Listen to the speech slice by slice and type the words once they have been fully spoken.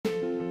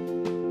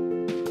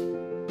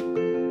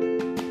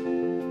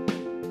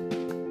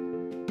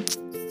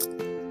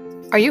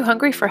Are you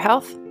hungry for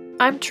health?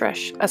 I'm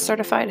Trish, a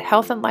certified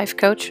health and life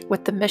coach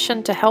with the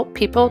mission to help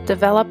people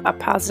develop a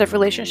positive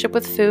relationship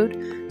with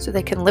food so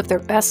they can live their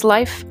best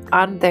life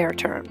on their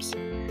terms.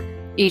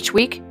 Each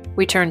week,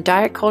 we turn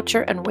diet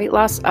culture and weight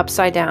loss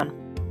upside down.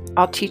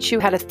 I'll teach you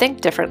how to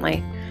think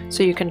differently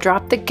so you can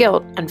drop the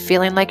guilt and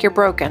feeling like you're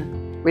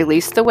broken,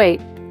 release the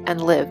weight, and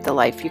live the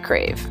life you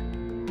crave.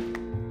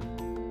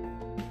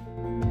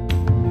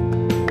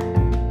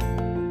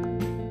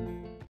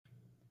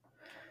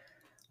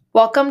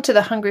 Welcome to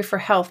the Hungry for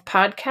Health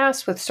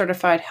podcast with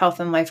certified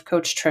health and life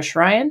coach Trish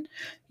Ryan.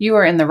 You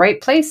are in the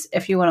right place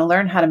if you want to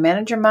learn how to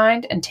manage your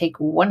mind and take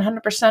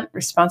 100%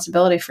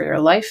 responsibility for your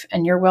life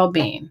and your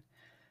well-being.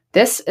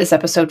 This is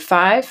episode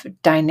 5,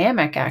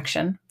 Dynamic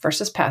Action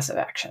versus Passive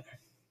Action.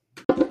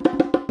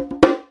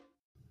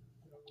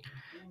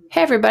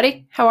 Hey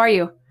everybody, how are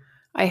you?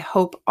 I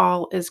hope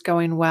all is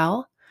going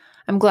well.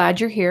 I'm glad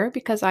you're here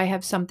because I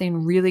have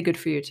something really good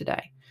for you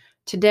today.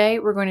 Today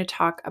we're going to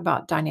talk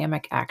about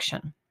dynamic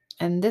action.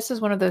 And this is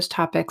one of those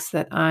topics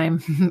that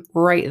I'm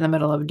right in the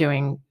middle of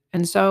doing.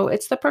 And so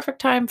it's the perfect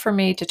time for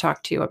me to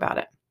talk to you about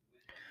it.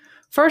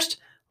 First,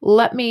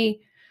 let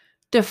me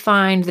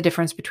define the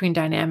difference between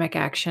dynamic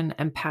action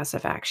and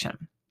passive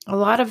action. A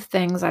lot of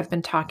things I've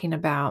been talking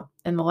about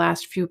in the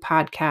last few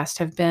podcasts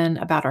have been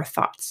about our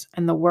thoughts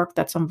and the work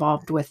that's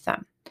involved with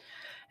them.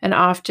 And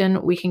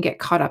often we can get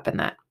caught up in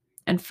that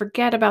and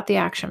forget about the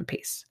action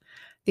piece.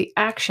 The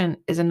action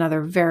is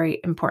another very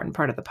important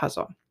part of the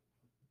puzzle.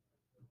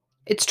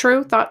 It's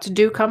true, thoughts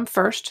do come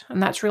first,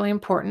 and that's really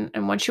important.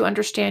 And once you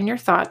understand your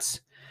thoughts,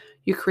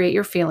 you create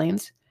your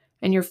feelings,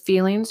 and your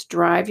feelings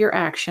drive your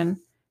action,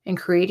 and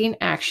creating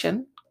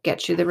action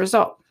gets you the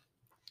result.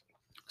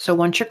 So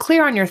once you're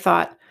clear on your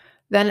thought,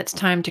 then it's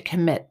time to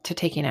commit to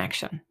taking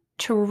action,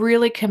 to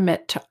really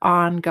commit to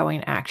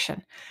ongoing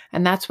action.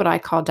 And that's what I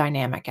call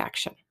dynamic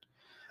action.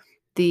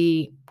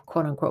 The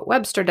quote unquote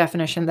Webster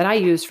definition that I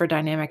use for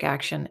dynamic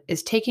action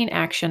is taking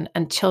action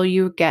until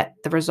you get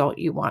the result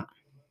you want.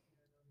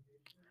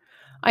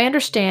 I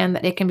understand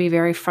that it can be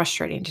very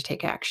frustrating to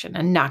take action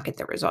and not get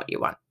the result you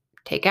want.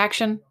 Take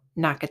action,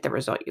 not get the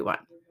result you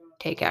want.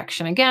 Take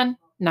action again,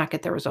 not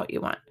get the result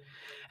you want.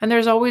 And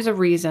there's always a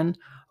reason,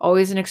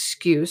 always an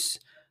excuse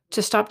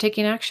to stop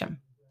taking action.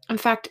 In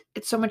fact,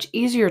 it's so much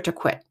easier to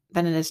quit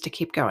than it is to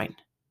keep going.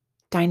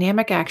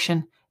 Dynamic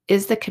action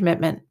is the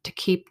commitment to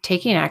keep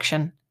taking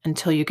action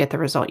until you get the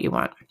result you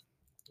want.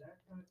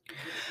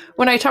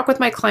 When I talk with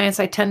my clients,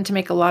 I tend to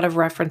make a lot of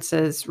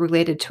references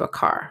related to a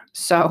car.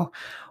 So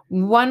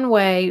one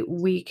way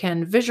we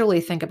can visually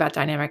think about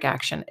dynamic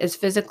action is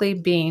physically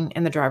being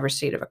in the driver's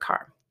seat of a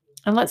car.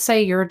 And let's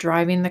say you're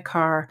driving the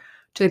car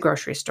to the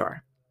grocery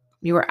store.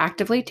 You are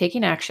actively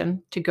taking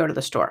action to go to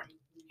the store.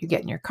 You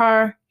get in your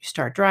car, you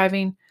start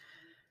driving,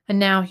 and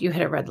now you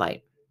hit a red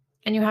light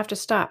and you have to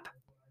stop.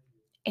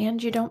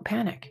 And you don't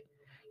panic.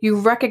 You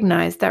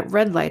recognize that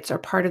red lights are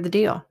part of the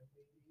deal.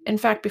 In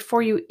fact,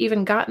 before you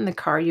even got in the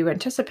car, you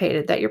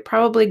anticipated that you're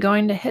probably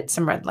going to hit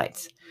some red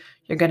lights.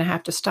 You're going to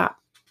have to stop.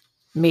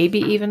 Maybe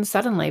even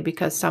suddenly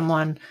because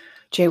someone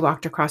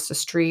jaywalked across the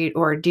street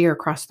or a deer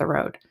crossed the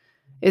road.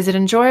 Is it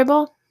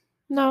enjoyable?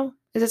 No.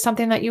 Is it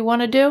something that you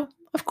want to do?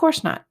 Of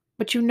course not.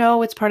 But you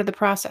know it's part of the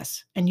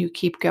process and you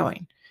keep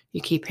going. You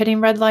keep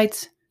hitting red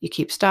lights, you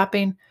keep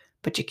stopping,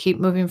 but you keep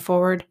moving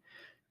forward.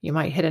 You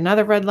might hit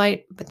another red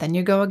light, but then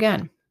you go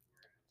again.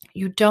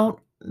 You don't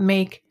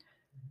make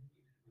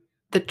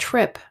the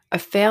trip a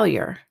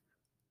failure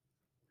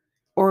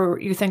or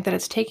you think that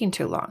it's taking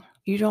too long.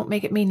 You don't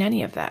make it mean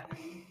any of that.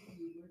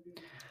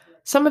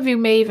 Some of you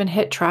may even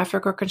hit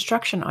traffic or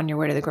construction on your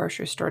way to the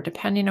grocery store,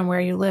 depending on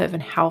where you live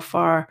and how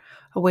far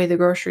away the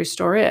grocery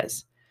store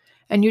is.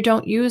 And you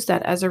don't use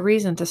that as a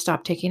reason to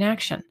stop taking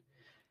action.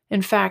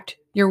 In fact,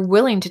 you're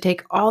willing to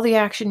take all the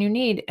action you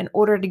need in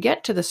order to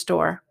get to the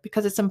store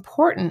because it's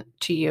important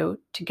to you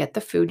to get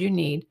the food you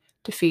need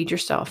to feed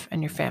yourself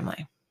and your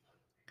family.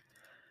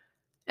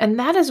 And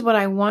that is what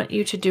I want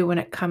you to do when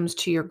it comes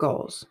to your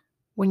goals.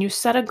 When you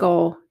set a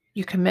goal,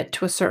 you commit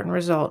to a certain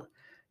result.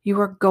 You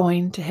are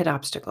going to hit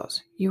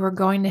obstacles. You are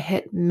going to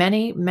hit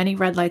many, many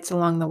red lights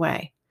along the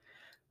way.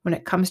 When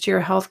it comes to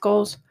your health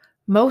goals,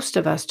 most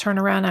of us turn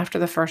around after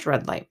the first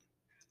red light.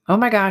 Oh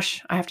my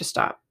gosh, I have to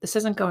stop. This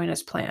isn't going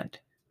as planned.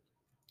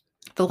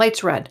 The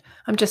light's red.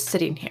 I'm just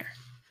sitting here.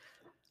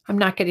 I'm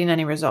not getting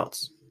any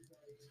results.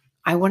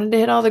 I wanted to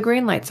hit all the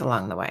green lights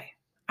along the way.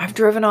 I've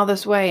driven all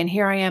this way and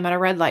here I am at a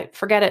red light.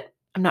 Forget it.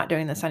 I'm not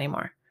doing this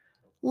anymore.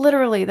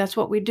 Literally, that's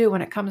what we do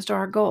when it comes to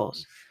our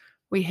goals.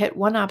 We hit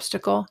one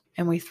obstacle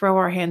and we throw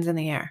our hands in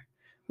the air.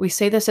 We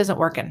say, this isn't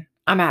working.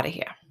 I'm out of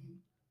here.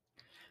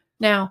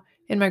 Now,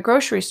 in my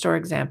grocery store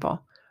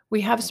example, we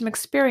have some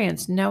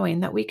experience knowing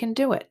that we can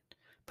do it.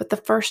 But the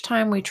first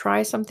time we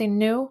try something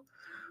new,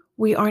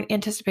 we aren't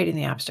anticipating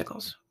the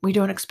obstacles. We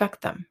don't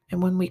expect them.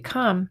 And when we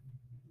come,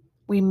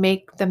 we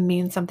make them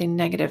mean something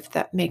negative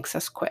that makes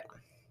us quit.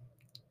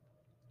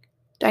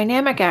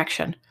 Dynamic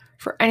action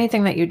for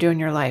anything that you do in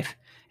your life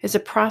is a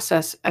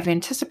process of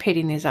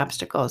anticipating these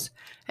obstacles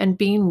and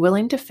being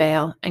willing to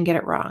fail and get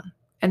it wrong,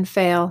 and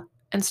fail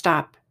and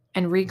stop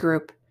and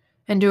regroup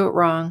and do it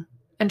wrong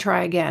and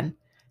try again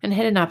and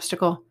hit an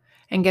obstacle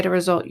and get a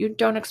result you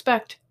don't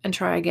expect and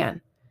try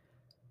again.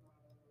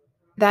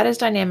 That is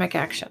dynamic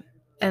action.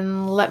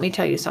 And let me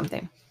tell you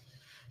something.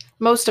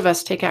 Most of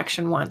us take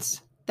action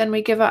once, then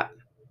we give up.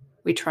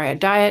 We try a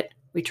diet,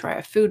 we try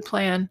a food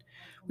plan,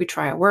 we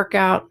try a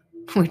workout,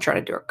 we try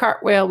to do a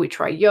cartwheel, we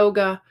try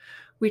yoga,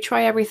 we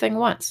try everything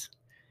once.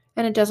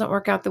 And it doesn't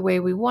work out the way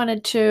we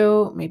wanted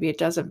to. Maybe it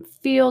doesn't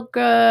feel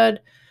good.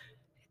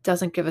 It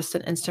doesn't give us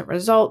an instant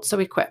result, so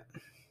we quit,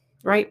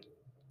 right?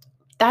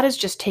 That is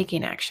just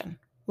taking action.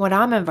 What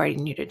I'm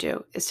inviting you to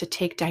do is to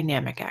take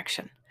dynamic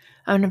action.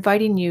 I'm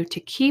inviting you to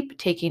keep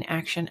taking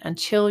action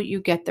until you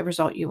get the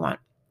result you want.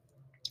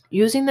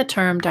 Using the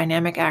term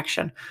dynamic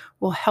action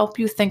will help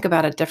you think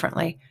about it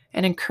differently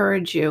and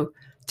encourage you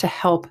to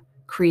help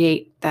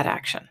create that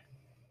action.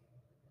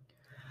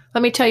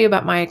 Let me tell you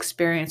about my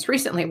experience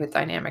recently with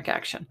dynamic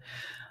action.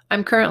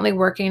 I'm currently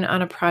working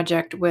on a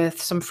project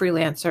with some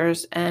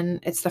freelancers, and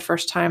it's the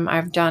first time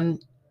I've done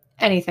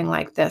anything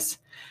like this.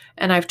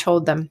 And I've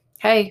told them,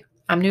 hey,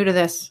 I'm new to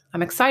this.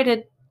 I'm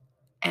excited,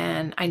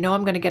 and I know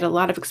I'm going to get a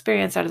lot of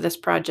experience out of this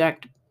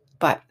project,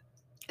 but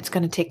it's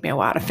going to take me a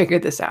while to figure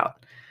this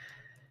out.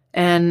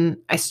 And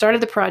I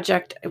started the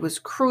project. It was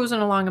cruising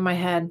along in my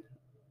head,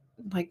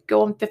 like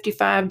going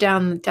 55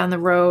 down the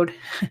road.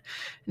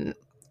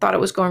 Thought it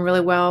was going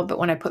really well, but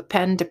when I put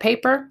pen to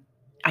paper,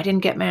 I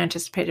didn't get my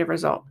anticipated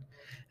result.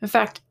 In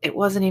fact, it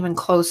wasn't even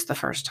close the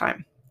first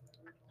time.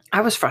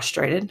 I was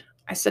frustrated.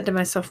 I said to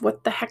myself,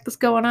 what the heck is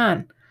going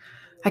on?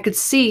 I could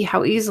see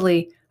how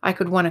easily I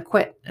could want to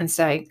quit and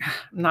say,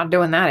 I'm not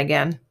doing that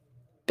again.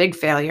 Big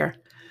failure.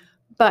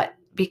 But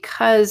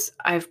because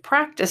I've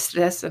practiced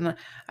this and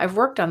I've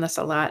worked on this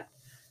a lot,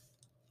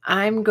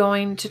 I'm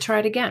going to try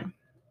it again.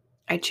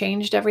 I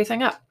changed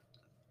everything up.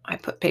 I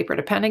put paper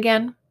to pen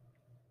again.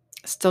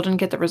 Still didn't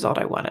get the result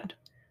I wanted.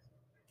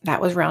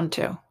 That was round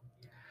 2.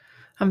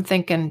 I'm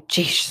thinking,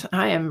 geez,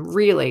 I am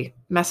really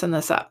messing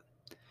this up.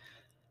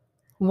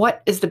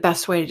 What is the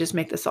best way to just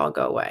make this all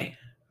go away?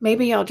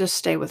 Maybe I'll just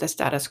stay with the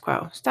status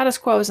quo. Status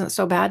quo isn't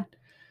so bad.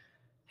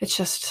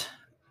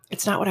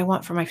 It's not what I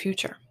want for my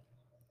future.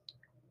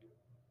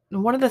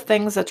 And one of the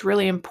things that's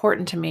really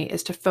important to me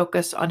is to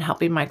focus on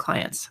helping my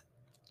clients.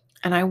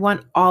 And I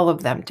want all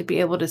of them to be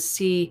able to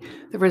see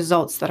the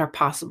results that are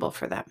possible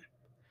for them.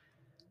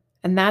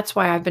 And that's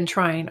why I've been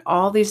trying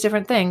all these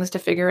different things to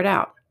figure it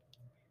out.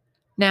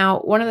 Now,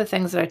 one of the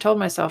things that I told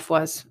myself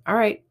was, all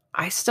right,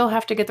 I still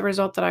have to get the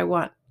result that I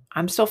want.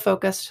 I'm still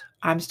focused.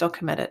 I'm still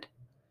committed.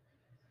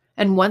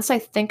 And once I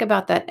think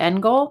about that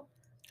end goal,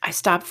 I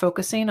stop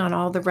focusing on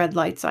all the red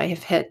lights I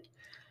have hit,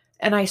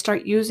 and I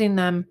start using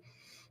them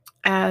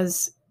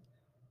as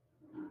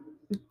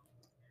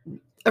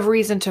a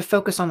reason to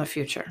focus on the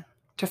future,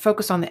 to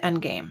focus on the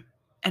end game.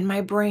 And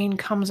my brain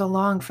comes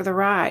along for the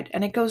ride,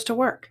 and it goes to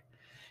work.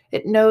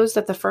 It knows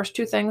that the first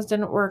 2 things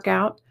didn't work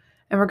out,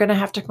 and we're going to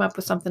have to come up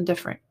with something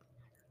different.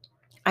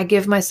 I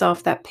give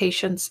myself that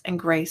patience and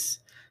grace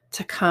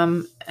to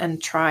come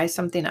and try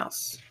something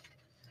else.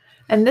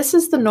 And this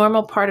is the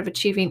normal part of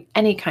achieving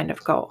any kind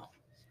of goal.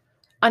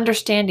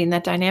 Understanding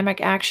that dynamic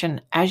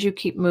action, as you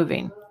keep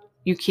moving,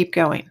 you keep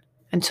going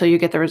until you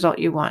get the result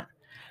you want.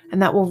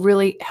 And that will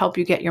really help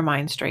you get your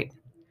mind straight.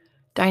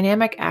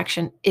 Dynamic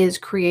action is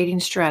creating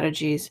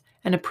strategies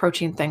and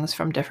approaching things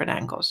from different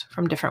angles,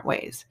 from different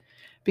ways.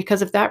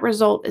 Because if that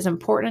result is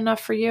important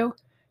enough for you,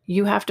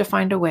 you have to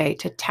find a way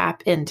to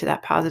tap into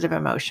that positive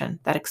emotion,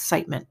 that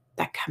excitement,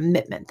 that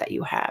commitment that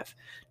you have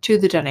to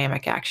the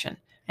dynamic action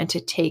and to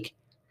take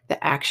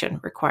the action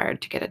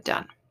required to get it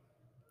done.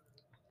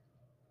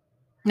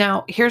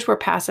 Now, here's where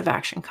passive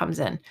action comes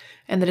in,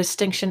 and the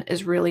distinction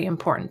is really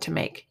important to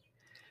make.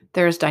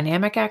 There is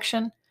dynamic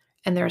action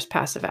and there is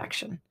passive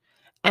action.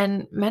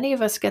 And many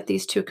of us get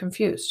these 2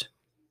 confused.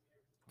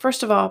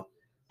 First of all,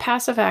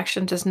 passive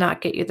action does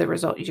not get you the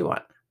result you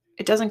want.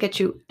 It doesn't get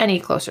you any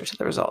closer to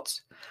the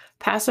results.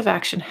 Passive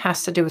action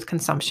has to do with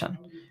consumption.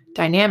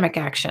 Dynamic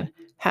action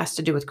has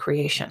to do with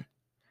creation.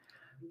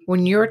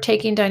 When you're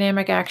taking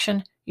dynamic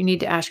action, you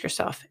need to ask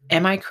yourself,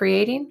 am I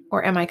creating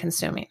or am I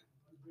consuming?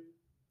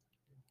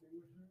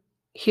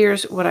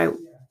 Here's what I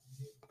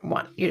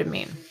want you to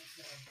mean.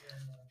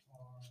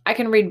 I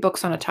can read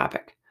books on a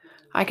topic.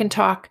 I can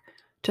talk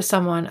to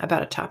someone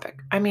about a topic.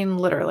 I mean,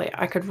 literally,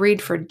 I could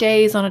read for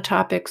days on a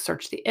topic,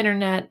 search the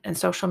internet and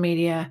social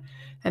media,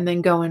 and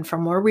then go in for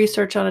more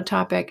research on a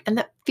topic. And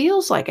that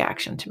feels like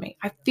action to me.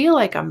 I feel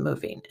like I'm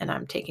moving and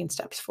I'm taking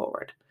steps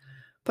forward.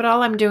 But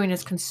all I'm doing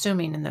is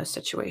consuming in those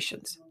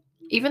situations.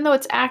 Even though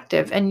it's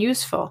active and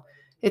useful,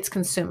 it's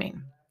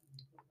consuming.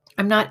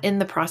 I'm not in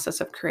the process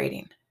of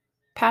creating.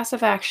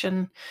 Passive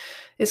action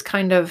is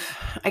kind of,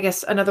 I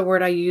guess, another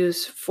word I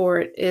use for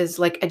it is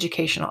like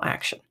educational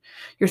action.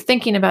 You're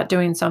thinking about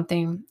doing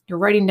something, you're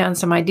writing down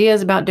some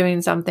ideas about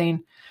doing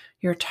something,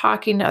 you're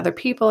talking to other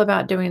people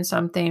about doing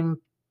something,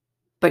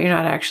 but you're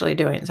not actually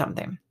doing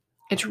something.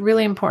 It's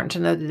really important to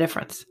know the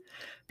difference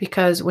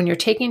because when you're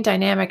taking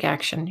dynamic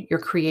action, you're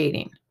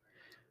creating.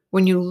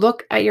 When you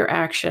look at your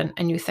action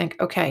and you think,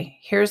 okay,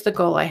 here's the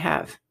goal I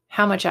have.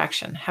 How much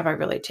action have I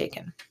really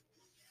taken?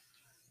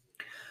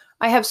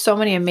 I have so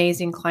many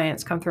amazing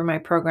clients come through my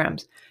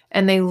programs,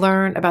 and they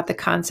learn about the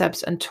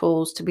concepts and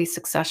tools to be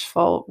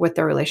successful with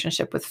their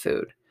relationship with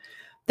food.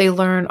 They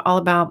learn all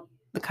about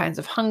the kinds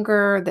of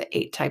hunger, the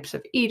 8 types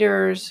of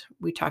eaters.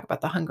 We talk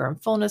about the hunger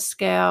and fullness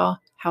scale,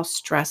 how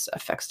stress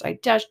affects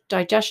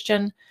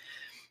digestion,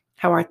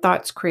 how our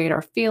thoughts create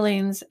our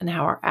feelings, and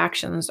how our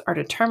actions are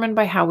determined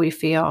by how we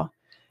feel.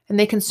 And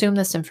they consume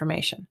this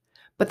information.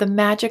 But the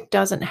magic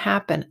doesn't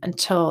happen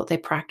until they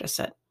practice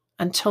it,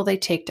 until they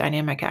take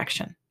dynamic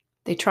action.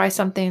 They try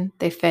something,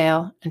 they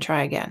fail, and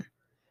try again.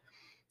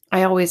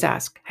 I always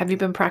ask, have you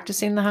been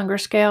practicing the hunger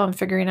scale and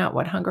figuring out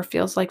what hunger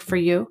feels like for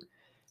you?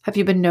 Have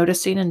you been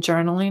noticing and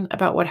journaling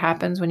about what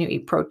happens when you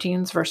eat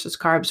proteins versus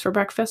carbs for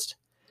breakfast?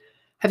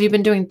 Have you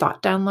been doing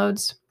thought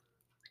downloads?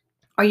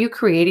 Are you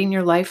creating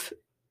your life,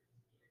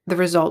 the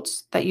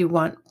results that you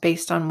want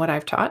based on what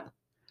I've taught?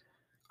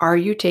 Are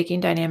you taking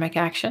dynamic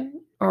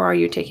action or are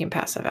you taking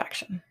passive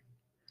action?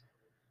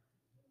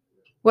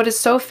 What is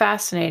so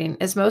fascinating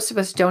is most of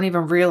us don't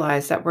even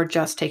realize that we're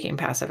just taking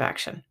passive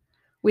action.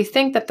 We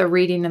think that the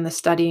reading and the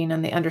studying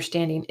and the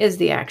understanding is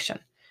the action.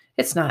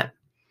 It's not.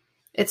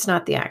 It's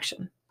not the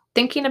action.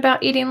 Thinking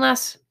about eating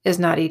less is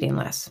not eating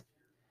less.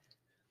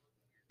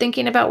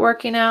 Thinking about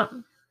working out,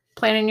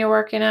 planning your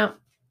working out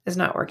is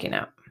not working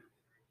out.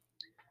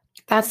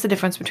 That's the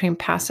difference between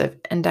passive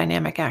and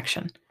dynamic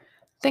action.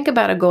 Think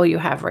about a goal you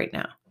have right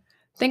now.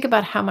 Think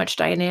about how much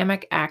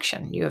dynamic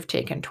action you have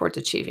taken towards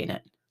achieving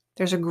it.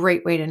 There's a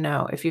great way to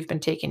know if you've been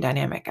taking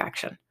dynamic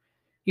action.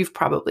 You've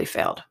probably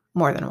failed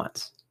more than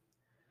once.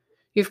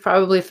 You've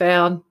probably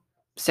failed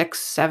 6,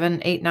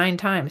 7, 8, 9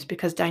 times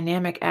because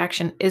dynamic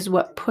action is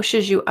what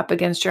pushes you up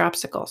against your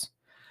obstacles.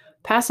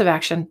 Passive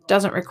action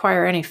doesn't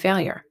require any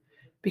failure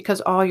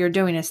because all you're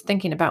doing is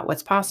thinking about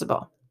what's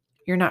possible.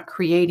 You're not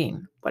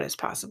creating what is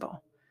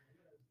possible.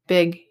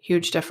 Big,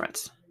 huge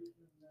difference.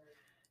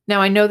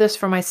 Now, I know this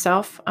for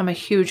myself. I'm a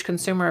huge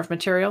consumer of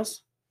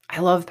materials. I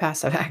love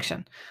passive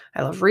action.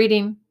 I love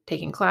reading,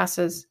 taking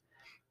classes,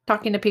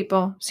 talking to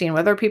people, seeing what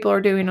other people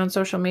are doing on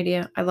social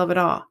media. I love it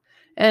all.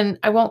 And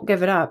I won't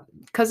give it up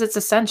because it's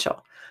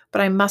essential, but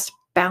I must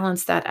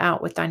balance that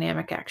out with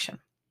dynamic action.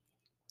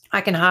 I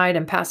can hide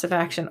in passive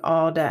action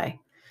all day.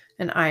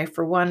 And I,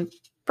 for one,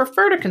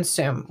 prefer to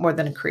consume more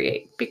than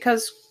create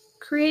because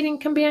creating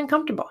can be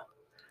uncomfortable.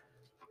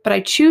 But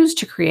I choose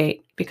to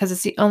create because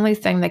it's the only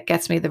thing that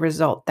gets me the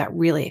result that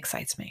really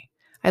excites me.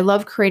 I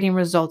love creating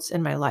results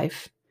in my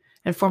life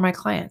and for my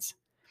clients.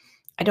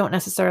 I don't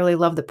necessarily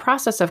love the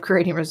process of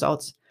creating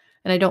results,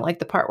 and I don't like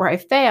the part where I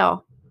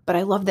fail, but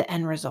I love the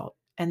end result.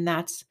 And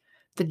that's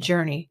the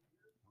journey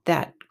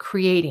that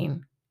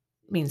creating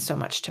means so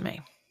much to me.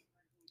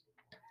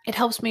 It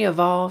helps me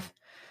evolve.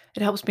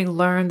 It helps me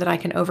learn that I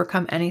can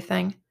overcome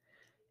anything.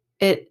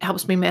 It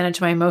helps me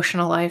manage my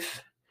emotional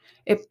life.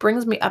 It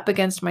brings me up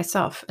against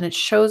myself, and it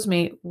shows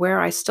me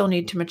where I still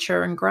need to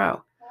mature and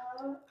grow.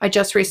 I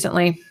just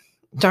recently,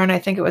 I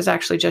think it was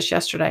actually just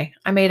yesterday,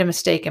 I made a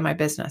mistake in my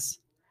business.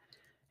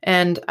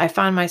 And I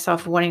found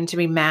myself wanting to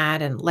be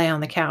mad and lay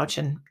on the couch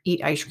and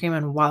eat ice cream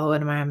and wallow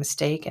in my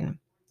mistake and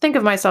think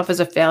of myself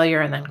as a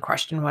failure and then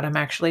question what I'm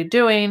actually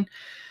doing.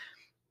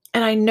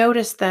 And I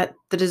noticed that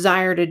the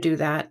desire to do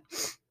that,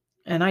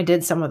 and I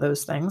did some of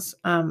those things,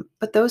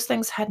 but those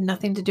things had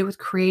nothing to do with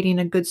creating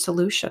a good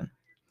solution.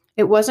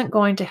 It wasn't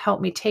going to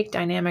help me take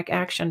dynamic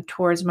action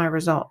towards my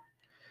result.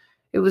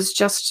 It was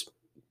just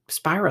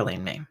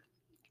spiraling me.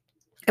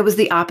 It was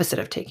the opposite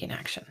of taking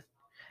action.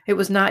 It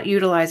was not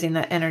utilizing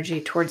that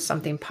energy towards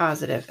something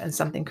positive and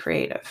something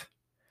creative.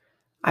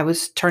 I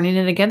was turning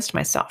it against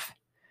myself.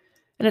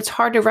 And it's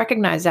hard to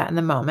recognize that in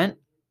the moment.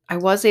 I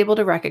was able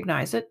to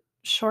recognize it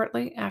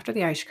shortly after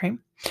the ice cream.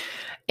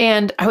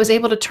 And I was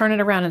able to turn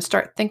it around and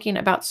start thinking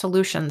about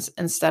solutions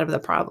instead of the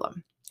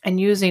problem and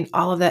using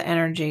all of that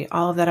energy,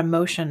 all of that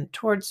emotion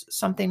towards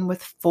something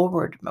with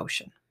forward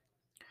motion,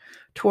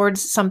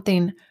 towards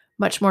something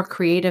much more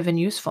creative and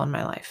useful in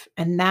my life.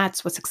 And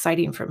that's what's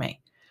exciting for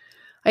me.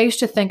 I used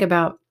to think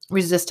about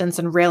resistance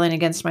and railing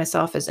against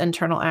myself as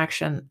internal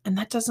action, and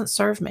that doesn't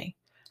serve me.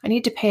 I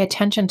need to pay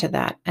attention to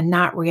that and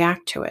not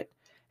react to it,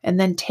 and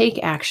then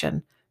take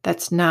action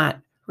that's not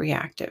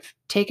reactive.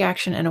 Take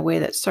action in a way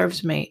that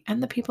serves me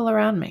and the people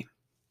around me.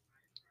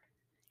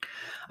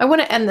 I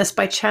want to end this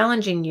by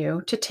challenging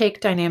you to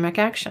take dynamic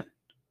action.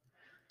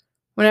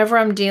 Whenever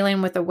I'm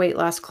dealing with a weight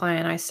loss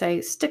client, I say,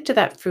 stick to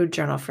that food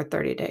journal for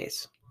 30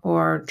 days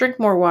or drink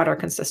more water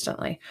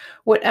consistently,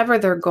 whatever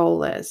their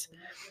goal is.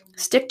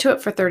 Stick to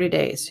it for 30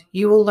 days.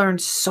 You will learn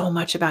so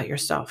much about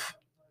yourself.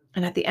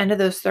 And at the end of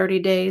those 30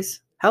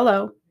 days,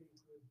 hello,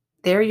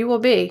 there you will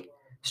be,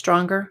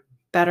 stronger,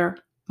 better,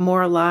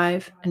 more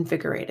alive,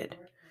 invigorated.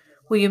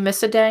 Will you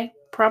miss a day?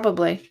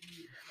 Probably.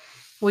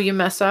 Will you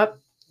mess up?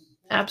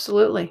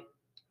 Absolutely.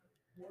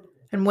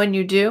 And when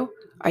you do,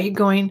 are you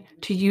going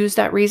to use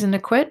that reason to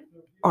quit?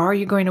 Or are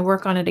you going to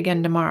work on it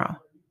again tomorrow?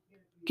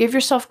 Give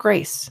yourself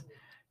grace.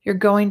 You're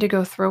going to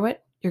go through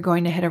it. You're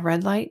going to hit a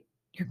red light.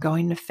 You're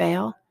going to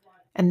fail,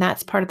 and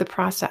that's part of the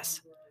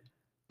process.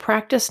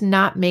 Practice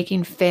not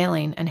making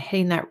failing and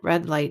hitting that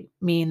red light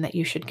mean that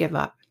you should give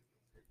up.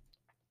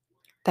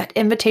 That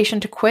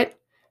invitation to quit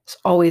is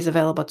always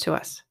available to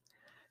us.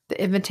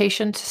 The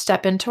invitation to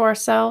step into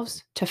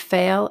ourselves, to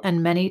fail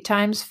and many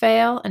times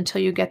fail until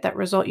you get that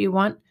result you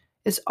want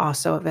is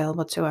also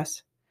available to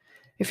us.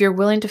 If you're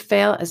willing to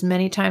fail as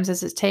many times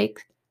as it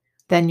takes,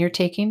 then you're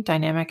taking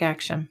dynamic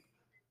action.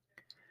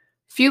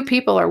 Few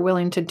people are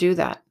willing to do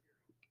that.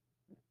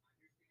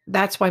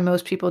 That's why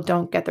most people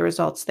don't get the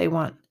results they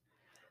want.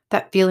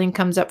 That feeling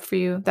comes up for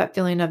you, that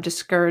feeling of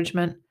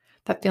discouragement,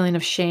 that feeling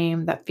of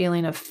shame, that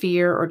feeling of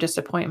fear or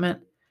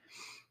disappointment.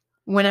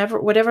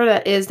 Whatever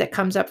that is that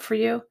comes up for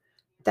you,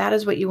 that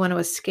is what you want to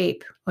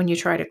escape when you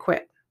try to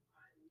quit.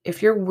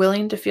 If you're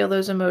willing to feel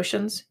those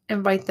emotions,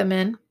 invite them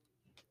in,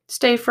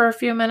 stay for a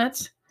few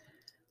minutes,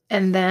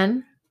 and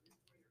then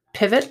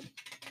pivot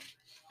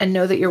and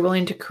know that you're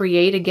willing to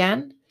create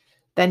again,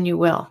 then you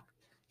will.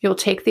 You'll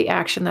take the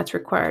action that's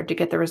required to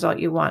get the result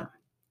you want.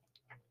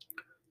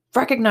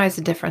 Recognize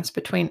the difference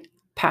between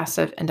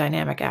passive and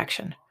dynamic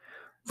action.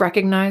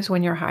 Recognize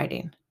when you're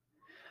hiding.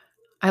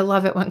 I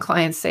love it when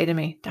clients say to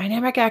me,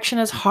 dynamic action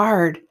is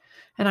hard.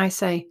 And I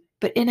say,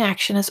 but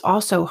inaction is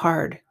also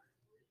hard.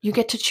 You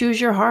get to choose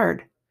your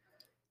hard.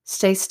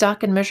 Stay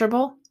stuck and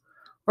miserable,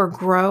 or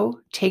grow,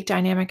 take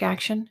dynamic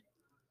action,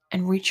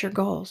 and reach your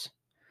goals.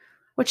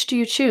 Which do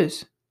you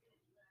choose?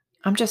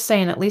 I'm just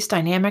saying at least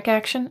dynamic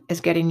action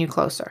is getting you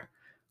closer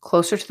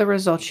to the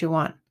results you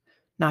want,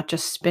 not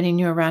just spinning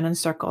you around in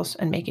circles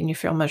and making you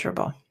feel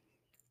miserable.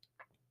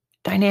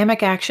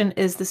 Dynamic action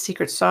is the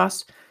secret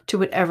sauce to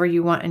whatever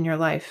you want in your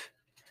life.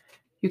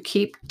 You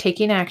keep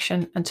taking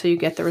action until you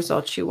get the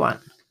results you want.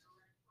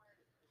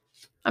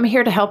 I'm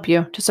here to help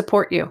you, to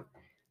support you.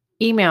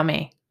 Email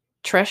me,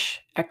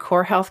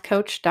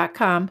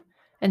 trish@corehealthcoach.com,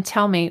 and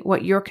tell me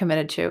what you're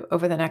committed to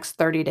over the next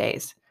 30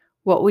 days.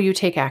 What will you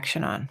take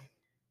action on?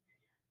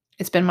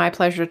 It's been my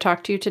pleasure to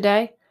talk to you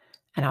today,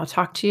 and I'll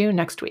talk to you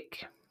next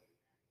week.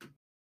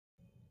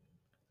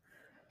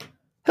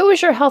 Who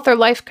is your health or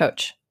life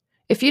coach?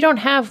 If you don't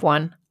have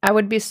one, I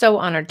would be so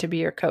honored to be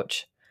your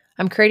coach.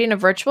 I'm creating a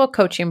virtual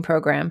coaching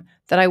program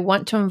that I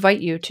want to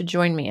invite you to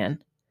join me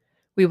in.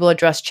 We will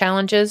address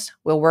challenges,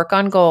 we'll work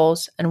on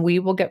goals, and we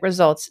will get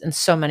results in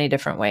so many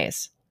different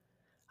ways.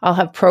 I'll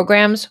have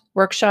programs,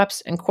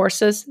 workshops, and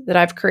courses that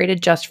I've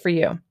created just for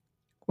you.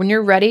 When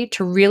you're ready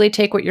to really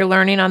take what you're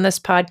learning on this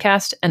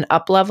podcast and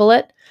up-level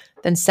it,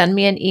 then send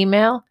me an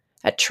email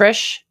at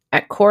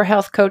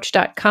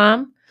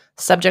trish@corehealthcoach.com,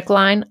 subject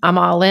line, I'm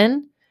all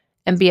in,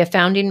 and be a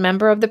founding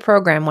member of the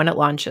program when it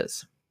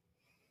launches.